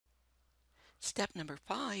Step number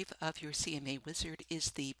 5 of your CMA Wizard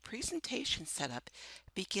is the presentation setup.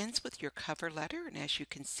 Begins with your cover letter, and as you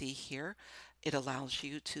can see here, it allows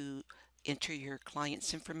you to enter your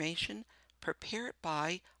client's information, prepare it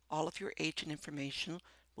by all of your agent information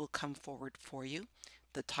will come forward for you.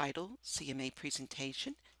 The title, CMA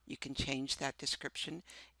Presentation, you can change that description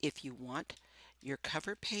if you want. Your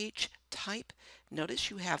cover page type,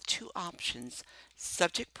 notice you have two options,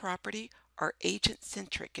 subject property or agent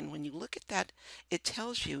centric, and when you look at that it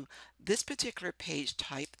tells you this particular page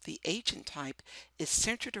type, the agent type, is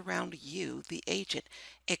centered around you, the agent.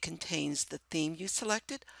 It contains the theme you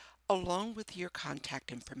selected along with your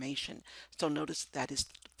contact information. So notice that is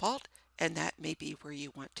the default, and that may be where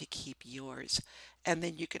you want to keep yours. And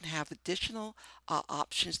then you can have additional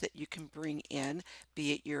options that you can bring in,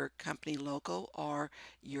 be it your company logo or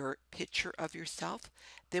your picture of yourself.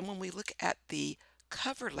 Then when we look at the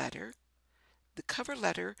cover letter,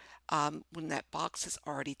 when that box is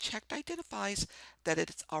already checked, identifies that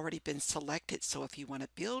it's already been selected. So if you want to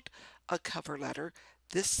build a cover letter,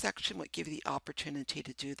 this section would give you the opportunity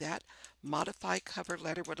to do that. Modify cover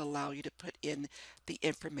letter would allow you to put in the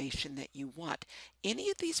information that you want. Any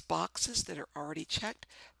of these boxes that are already checked,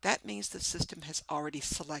 that means the system has already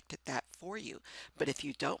selected that for you. But if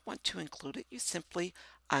you don't want to include it, you simply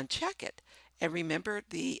uncheck it. And remember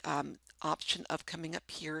the option of coming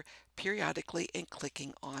up here periodically and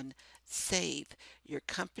clicking on Save. Your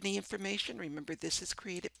company information, remember this is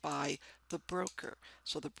created by the broker.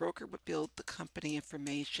 So the broker would build the company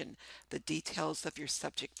information, the details of your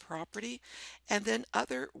subject property, and then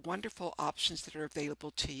other wonderful options that are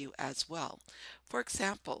available to you as well. For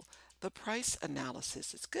example, the price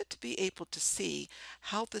analysis. It's good to be able to see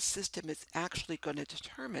how the system is actually going to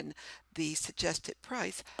determine the suggested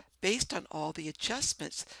price based on all the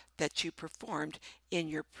adjustments that you performed in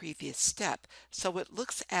your previous step. So it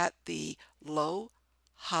looks at the low,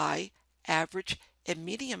 high, average, and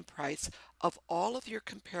median price of all of your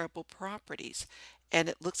comparable properties, and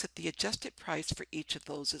it looks at the adjusted price for each of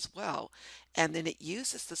those as well, and then it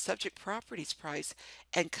uses the subject properties price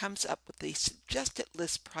and comes up with the suggested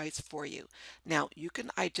list price for you. Now you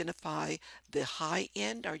can identify the high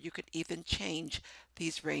end, or you could even change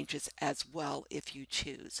these ranges as well if you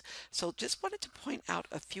choose. So just wanted to point out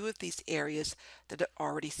a few of these areas that are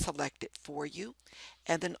already selected for you,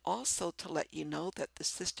 and then also to let you know that the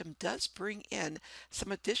system does bring in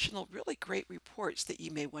some additional really great reports that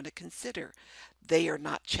you may want to consider. They are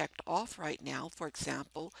not checked off right now. For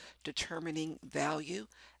example, determining value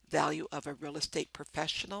of a real estate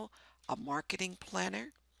professional, a marketing planner,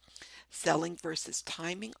 selling versus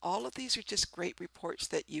timing. All of these are just great reports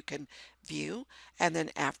that you can view, and then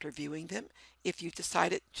after viewing them, if you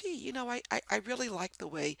decided, gee, I really like the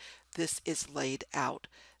way this is laid out.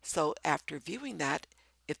 So after viewing that,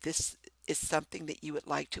 if this is something that you would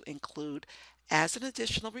like to include as an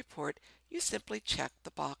additional report, you simply check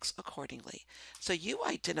the box accordingly. So you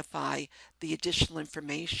identify the additional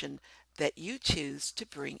information that you choose to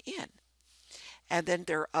bring in. And then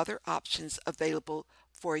there are other options available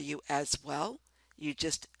for you as well. You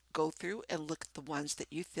just go through and look at the ones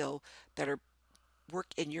that you feel that are work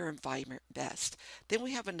in your environment best. Then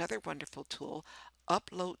we have another wonderful tool,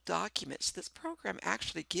 upload documents. This program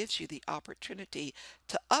actually gives you the opportunity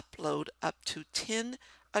to upload up to 10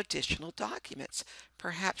 additional documents.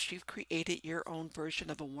 Perhaps you've created your own version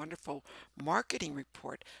of a wonderful marketing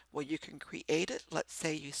report. Well, you can create it. Let's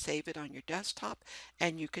say you save it on your desktop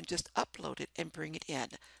and you can just upload it and bring it in.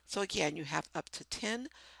 So again, you have up to 10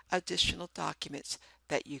 additional documents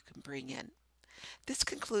that you can bring in. This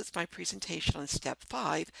concludes my presentation on Step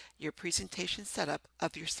 5, your presentation setup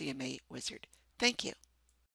of your CMA Wizard. Thank you.